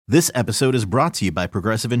This episode is brought to you by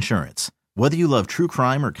Progressive Insurance. Whether you love true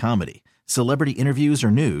crime or comedy, celebrity interviews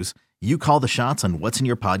or news, you call the shots on what's in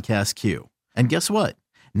your podcast queue. And guess what?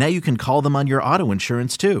 Now you can call them on your auto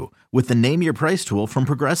insurance too with the Name Your Price tool from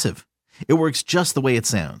Progressive. It works just the way it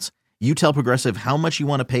sounds. You tell Progressive how much you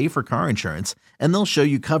want to pay for car insurance, and they'll show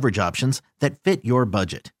you coverage options that fit your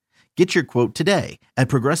budget. Get your quote today at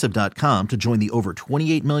Progressive.com to join the over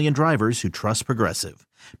 28 million drivers who trust Progressive.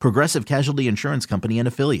 Progressive Casualty Insurance Company and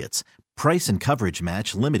Affiliates. Price and coverage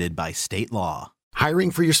match limited by state law. Hiring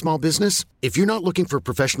for your small business? If you're not looking for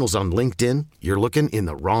professionals on LinkedIn, you're looking in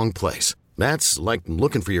the wrong place. That's like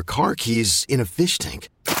looking for your car keys in a fish tank.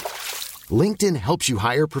 LinkedIn helps you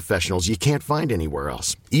hire professionals you can't find anywhere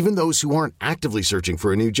else, even those who aren't actively searching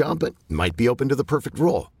for a new job but might be open to the perfect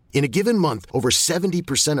role. In a given month, over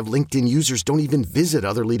 70% of LinkedIn users don't even visit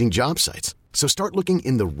other leading job sites. So start looking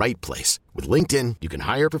in the right place. With LinkedIn, you can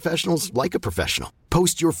hire professionals like a professional.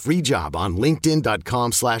 Post your free job on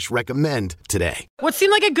linkedin.com/recommend today. What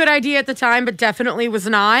seemed like a good idea at the time, but definitely was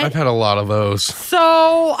not. I've had a lot of those.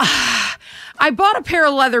 So I bought a pair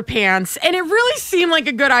of leather pants, and it really seemed like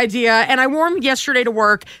a good idea, and I wore them yesterday to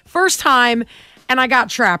work. First time, and I got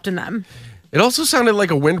trapped in them. It also sounded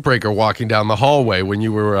like a windbreaker walking down the hallway when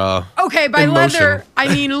you were okay, by in leather, motion.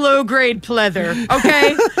 I mean low-grade pleather,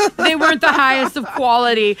 okay? They weren't the highest of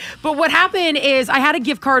quality. But what happened is I had a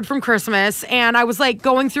gift card from Christmas, and I was, like,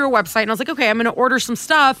 going through a website, and I was like, okay, I'm going to order some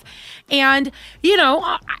stuff. And, you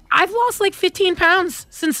know, I've lost, like, 15 pounds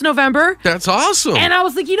since November. That's awesome. And I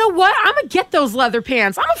was like, you know what? I'm going to get those leather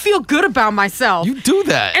pants. I'm going to feel good about myself. You do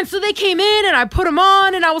that. And so they came in, and I put them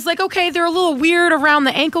on, and I was like, okay, they're a little weird around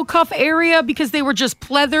the ankle cuff area because they were just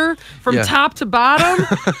pleather from top to bottom.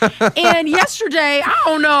 And yesterday, I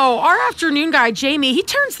don't know, our afternoon guy, Jamie, he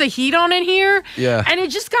turns the heat on in here. Yeah. And it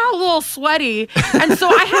just got a little sweaty. And so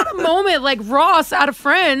I had a moment like Ross out of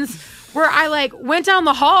Friends where I like went down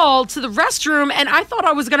the hall to the restroom and I thought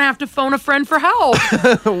I was going to have to phone a friend for help.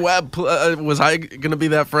 Was I going to be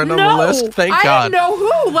that friend on No, the list? Thank God. I didn't know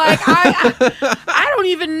who. Like, I don't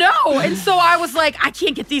even know. And so I was like, I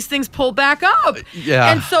can't get these things pulled back up.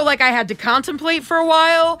 Yeah. And so, like, I had to contemplate for a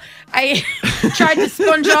while. I tried to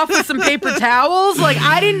sponge off with some paper towels. Like,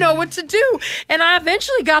 I didn't know what to do. And I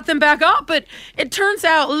eventually got them back up. But it turns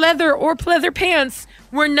out leather or pleather pants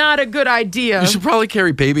were not a good idea. You should probably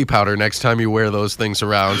carry baby powder next time you wear those things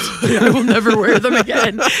around. I will never wear them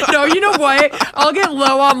again. No, you know what? I'll get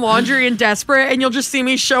low on laundry and desperate, and you'll just see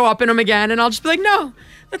me show up in them again, and I'll just be like, no,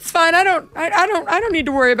 that's fine. I don't need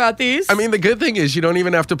to worry about these. I mean, the good thing is you don't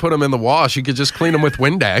even have to put them in the wash. You could just clean them with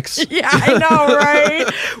Windex. Yeah, I know,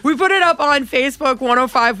 right? We put it up on Facebook,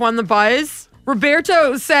 105.1 The Buzz.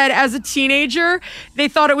 Roberto said as a teenager, they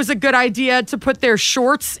thought it was a good idea to put their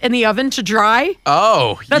shorts in the oven to dry.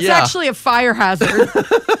 Oh, That's yeah. actually a fire hazard.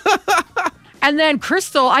 And then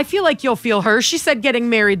Crystal, I feel like you'll feel her. She said getting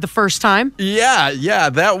married the first time.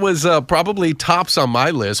 Yeah. That was probably tops on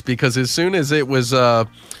my list because as soon as it was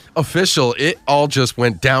official, it all just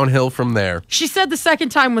went downhill from there. She said the second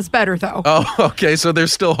time was better, though. Oh, okay. So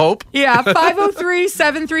there's still hope? Yeah,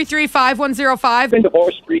 503-733-5105. Been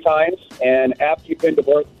divorced 3 times, and after you've been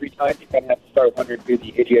divorced 3 times, you kind of have to start wondering who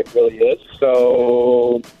the idiot really is.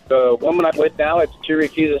 So the woman I'm with now, if she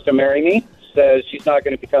refuses to marry me, says she's not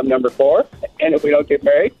going to become number 4, and if we don't get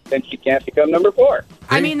married, then she can't become number 4.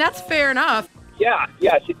 I mean, that's fair enough. Yeah,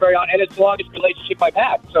 she's very on, and it's the longest relationship I've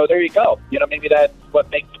had. So there you go. You know, maybe that's what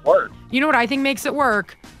makes it work. You know what I think makes it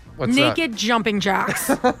work? What's Naked jumping jacks.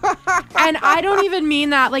 And I don't even mean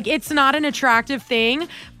that. Like, it's not an attractive thing,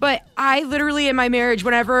 but I literally, in my marriage,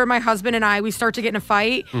 whenever my husband and we start to get in a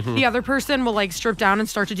fight, the other person will, like, strip down and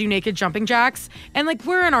start to do naked jumping jacks. And, like,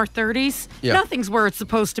 we're in our 30s. Yeah. Nothing's where it's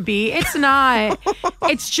supposed to be. It's not.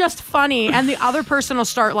 It's just funny. And the other person will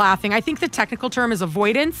start laughing. I think the technical term is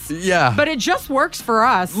avoidance. Yeah. But it just works for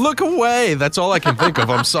us. Look away. That's all I can think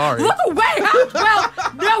of. I'm sorry. Look away. Huh? Well,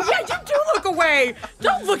 no, yeah, you do look away.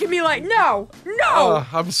 Don't look at me like, no.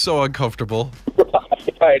 I'm so uncomfortable.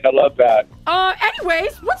 Right, I love that.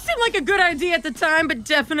 Anyways, what seemed like a good idea at the time, but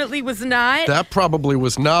definitely was not. That probably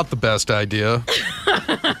was not the best idea.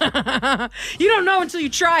 You don't know until you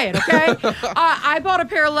try it, okay? I bought a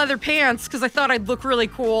pair of leather pants because I thought I'd look really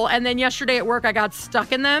cool, and then yesterday at work I got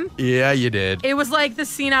stuck in them. Yeah, you did. It was like the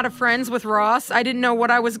scene out of Friends with Ross. I didn't know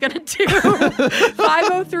what I was going to do.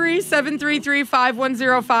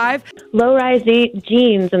 503-733-5105. Low-rise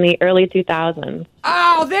jeans in the early 2000s.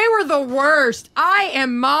 Oh, they were the worst. I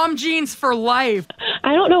am mom jeans for life.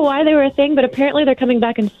 I don't know why they were a thing, but apparently they're coming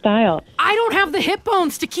back in style. I don't have the hip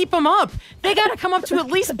bones to keep them up. They got to come up to at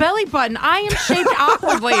least belly button. I am shaped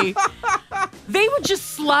awkwardly. They would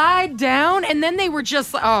just slide down, and then they were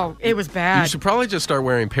just, it was You bad. should probably just start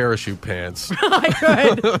wearing parachute pants. I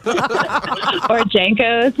could. Or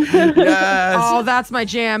Jankos. Yes. Oh, that's my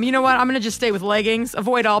jam. You know what? I'm going to just stay with leggings,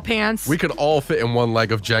 avoid all pants. We could all fit in one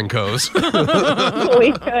leg of Jenkos.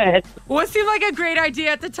 We could. What seemed like a great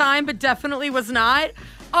idea at the time, but definitely was not.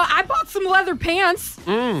 I bought some leather pants.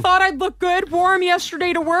 Thought I'd look good. Wore them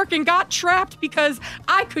yesterday to work and got trapped because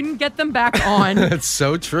I couldn't get them back on. It's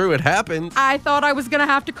so true. It happened. I thought I was going to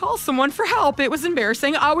have to call someone for help. It was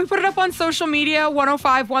embarrassing. We put it up on social media.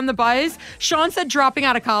 105 won the buzz. Sean said dropping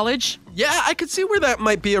out of college. Yeah, I could see where that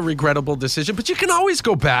might be a regrettable decision, but you can always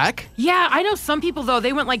go back. Yeah, I know some people, though,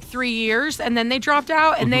 they went like 3 years and then they dropped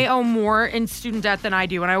out and they owe more in student debt than I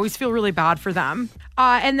do. And I always feel really bad for them.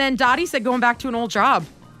 And then Dottie said going back to an old job.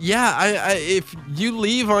 Yeah, I if you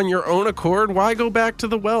leave on your own accord, why go back to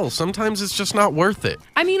the well? Sometimes it's just not worth it.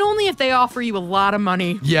 I mean, only if they offer you a lot of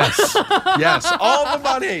money. Yes. Yes, all the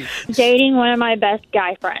money. Dating one of my best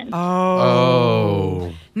guy friends.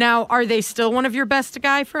 Oh. Now, are they still one of your best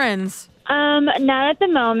guy friends? Not at the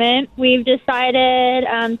moment. We've decided,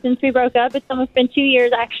 since we broke up, it's almost been 2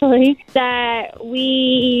 years actually, that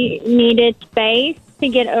we needed space to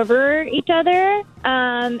get over each other.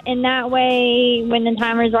 And that way, when the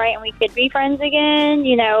time was right and we could be friends again,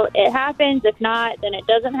 it happens. If not, then it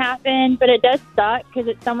doesn't happen. But it does suck because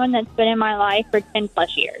it's someone that's been in my life for 10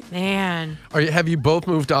 plus years. Man. Have you both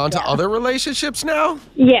moved on to other relationships now?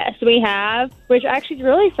 Yes, we have, which actually is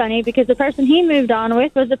really funny because the person he moved on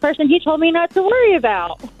with was the person he told me not to worry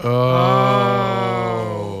about. Oh.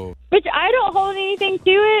 Which I don't hold anything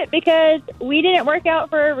to it because we didn't work out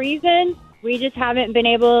for a reason. We just haven't been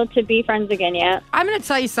able to be friends again yet. I'm going to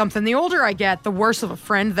tell you something. The older I get, the worse of a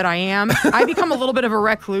friend that I am. I become a little bit of a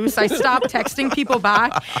recluse. I stop texting people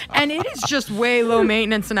back, and it is just way low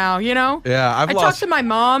maintenance now, Yeah, I talk to my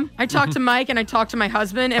mom, I talk to Mike, and I talk to my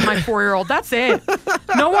husband and my 4-year-old. That's it.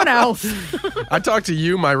 No one else. I talk to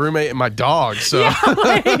you, my roommate, and my dog, so. Yeah,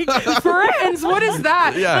 friends, what is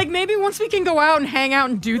that? Yeah. Maybe once we can go out and hang out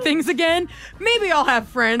and do things again, maybe I'll have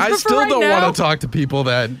friends. I But for still right don't now, want to talk to people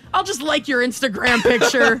then. I'll just like your Instagram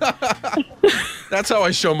picture. That's how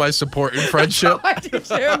I show my support and friendship. I do too.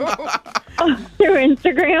 Through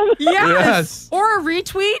Instagram? Yes. Or a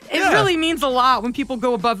retweet. It Yeah. really means a lot when people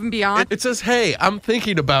go above and beyond. It says, hey, I'm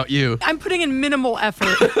thinking about you. I'm putting in minimal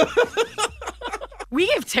effort. We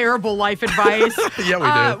give terrible life advice.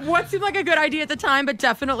 Yeah, we do. What seemed like a good idea at the time, but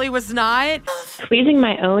definitely was not. Tweezing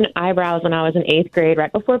my own eyebrows when I was in 8th grade, right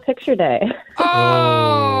before picture day.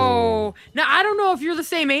 Oh. Now, I don't know if you're the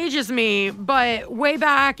same age as me, but way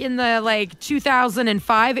back in the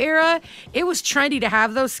 2005 era, it was trendy to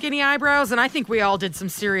have those skinny eyebrows, and I think we all did some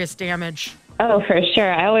serious damage. Oh, for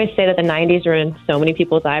sure. I always say that the 90s ruined so many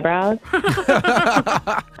people's eyebrows.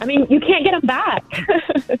 I mean, you can't get them back.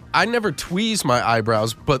 I never tweezed my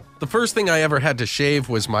eyebrows, but the first thing I ever had to shave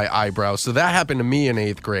was my eyebrows. So that happened to me in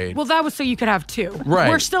 8th grade. Well, that was so you could have two. Right.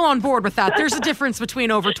 We're still on board with that. There's a difference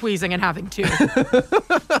between over-tweezing and having two.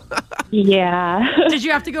 Yeah. Did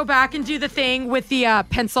you have to go back and do the thing with the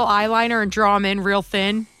pencil eyeliner and draw them in real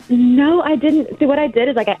thin? No, I didn't. See, what I did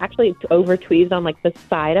is I actually over-tweezed on the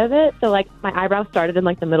side of it. So my eyebrow started in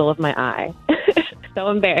the middle of my eye. So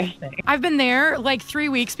embarrassing. I've been there 3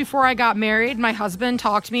 weeks before I got married. My husband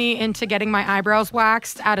talked me into getting my eyebrows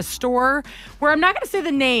waxed at a store where I'm not going to say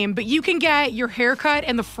the name, but you can get your haircut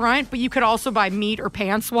in the front, but you could also buy meat or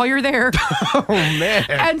pants while you're there. Oh, man.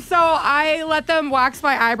 And so I let them wax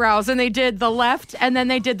my eyebrows, and they did the left, and then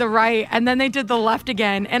they did the right, and then they did the left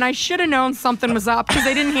again. And I should have known something was up because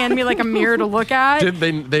they didn't hand me a mirror to look at.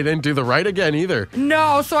 They didn't do the right again either.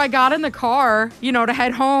 No, so I got in the car, to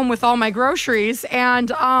head home with all my groceries,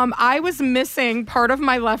 and I was missing part of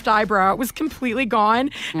my left eyebrow. It was completely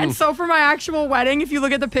gone. And so for my actual wedding, if you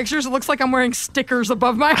look at the pictures, it looks like I'm wearing stickers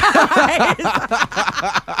above my eyes.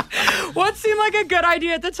 What seemed like a good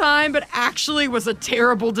idea at the time, but actually was a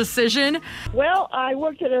terrible decision. Well, I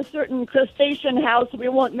worked at a certain crustacean house. We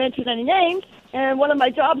won't mention any names. And one of my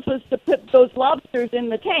jobs was to put those lobsters in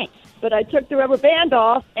the tank. But I took the rubber band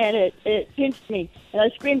off, and it pinched me. And I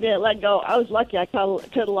screamed and it let go. I was lucky. I could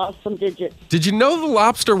have lost some digits. Did you know the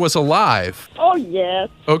lobster was alive? Oh, yes.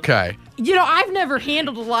 Okay. I've never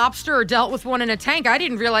handled a lobster or dealt with one in a tank. I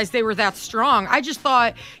didn't realize they were that strong. I just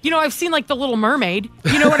thought, I've seen The Little Mermaid.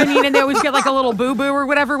 You know what I mean? And they always get a little boo-boo or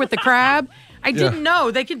whatever with the crab. I didn't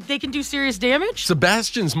know they can do serious damage.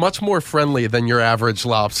 Sebastian's much more friendly than your average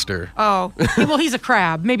lobster. Oh, well, he's a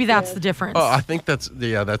crab. Maybe that's the difference. Oh, I think that's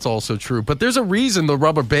also true. But there's a reason the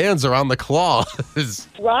rubber bands are on the claws.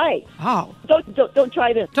 Right. Oh. Don't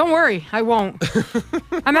try this. Don't worry, I won't.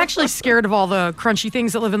 I'm actually scared of all the crunchy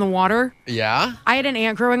things that live in the water. Yeah? I had an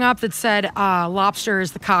aunt growing up that said lobster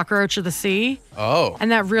is the cockroach of the sea. Oh.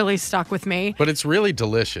 And that really stuck with me. But it's really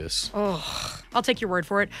delicious. Oh, I'll take your word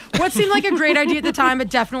for it. What seemed like a great idea at the time, it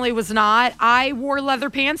definitely was not. I wore leather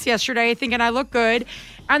pants yesterday thinking I looked good,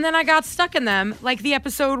 and then I got stuck in them, like the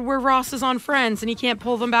episode where Ross is on Friends and he can't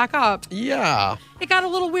pull them back up. Yeah. It got a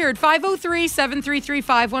little weird.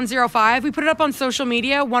 503-733-5105. We put it up on social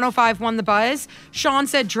media, 1051 The Buzz. Sean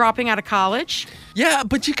said dropping out of college. Yeah,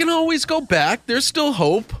 but you can always go back. There's still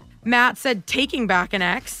hope. Matt said taking back an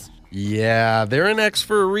ex. Yeah, they're an ex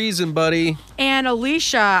for a reason, buddy. And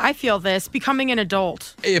Alicia, I feel this, becoming an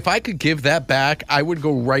adult. If I could give that back, I would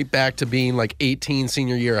go right back to being like 18,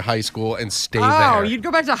 senior year of high school and stay there. Oh, you'd go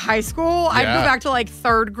back to high school? I'd go back to like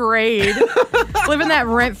 3rd grade. Living that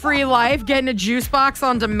rent-free life, getting a juice box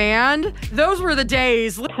on demand. Those were the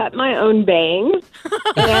days. Cut my own bangs,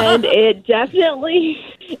 and it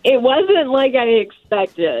wasn't like I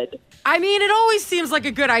expected. I mean, it always seems like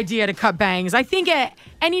a good idea to cut bangs. I think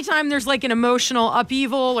anytime there's like an emotional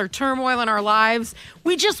upheaval or turmoil in our lives,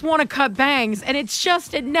 we just want to cut bangs. And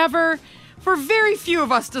it never, for very few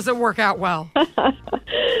of us, does it work out well.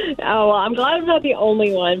 Oh, well, I'm glad I'm not the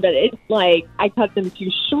only one, but it's like I cut them too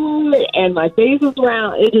short and my face was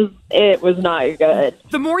round. It was not good.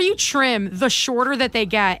 The more you trim, the shorter that they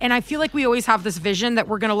get. And I feel like we always have this vision that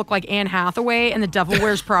we're going to look like Anne Hathaway and The Devil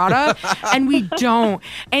Wears Prada, and we don't.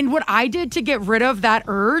 And what I did to get rid of that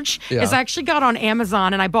urge is I actually got on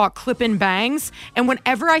Amazon and I bought clip-in bangs. And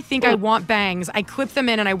whenever I think I want bangs, I clip them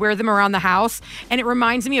in and I wear them around the house. And it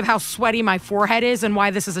reminds me of how sweaty my forehead is and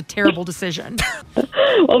why this is a terrible decision.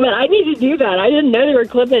 Well, man, I need to do that. I didn't know they were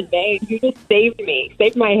clip-in bangs. You just saved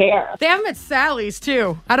my hair. They have them at Sally's,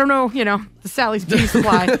 too. I don't know, the Sally's Beauty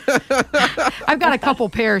Supply. I've got a couple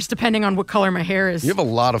pairs, depending on what color my hair is. You have a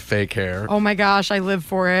lot of fake hair. Oh, my gosh, I live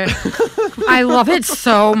for it. I love it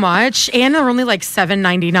so much. And they're only like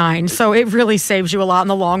 $7.99, so it really saves you a lot in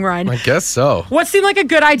the long run. I guess so. What seemed like a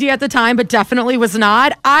good idea at the time, but definitely was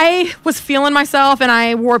not, I was feeling myself, and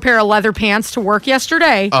I wore a pair of leather pants to work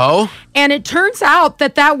yesterday. Oh? And it turns out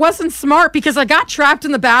that wasn't smart because I got trapped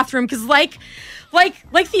in the bathroom because like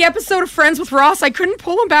the episode of Friends with Ross, I couldn't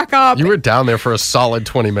pull them back up. You were down there for a solid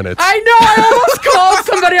 20 minutes. I know. I almost called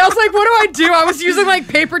somebody. I was like, what do? I was using like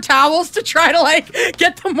paper towels to try to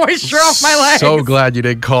get the moisture off my legs. So glad you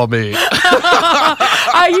didn't call me. You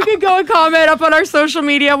can go and comment up on our social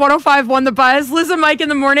media, 1051 The Buzz. Liz and Mike in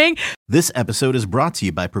the morning. This episode is brought to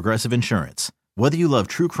you by Progressive Insurance. Whether you love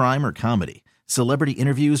true crime or comedy, celebrity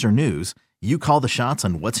interviews or news, you call the shots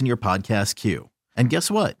on what's in your podcast queue. And guess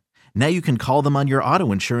what? Now you can call them on your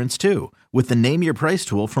auto insurance too with the Name Your Price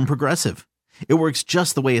tool from Progressive. It works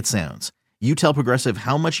just the way it sounds. You tell Progressive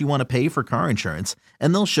how much you want to pay for car insurance,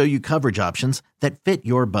 and they'll show you coverage options that fit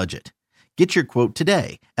your budget. Get your quote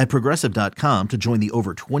today at Progressive.com to join the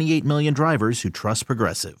over 28 million drivers who trust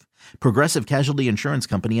Progressive. Progressive Casualty Insurance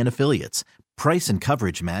Company and Affiliates. Price and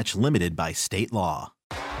coverage match limited by state law.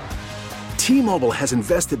 T-Mobile has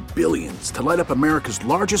invested billions to light up America's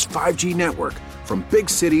largest 5G network, from big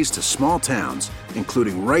cities to small towns,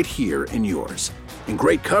 including right here in yours. And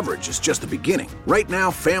great coverage is just the beginning. Right now,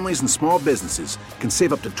 families and small businesses can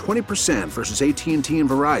save up to 20% versus AT&T and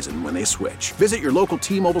Verizon when they switch. Visit your local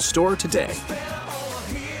T-Mobile store today.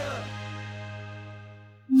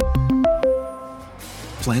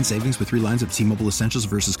 Plan savings with 3 lines of T-Mobile Essentials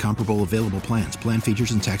versus comparable available plans. Plan features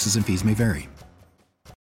and taxes and fees may vary.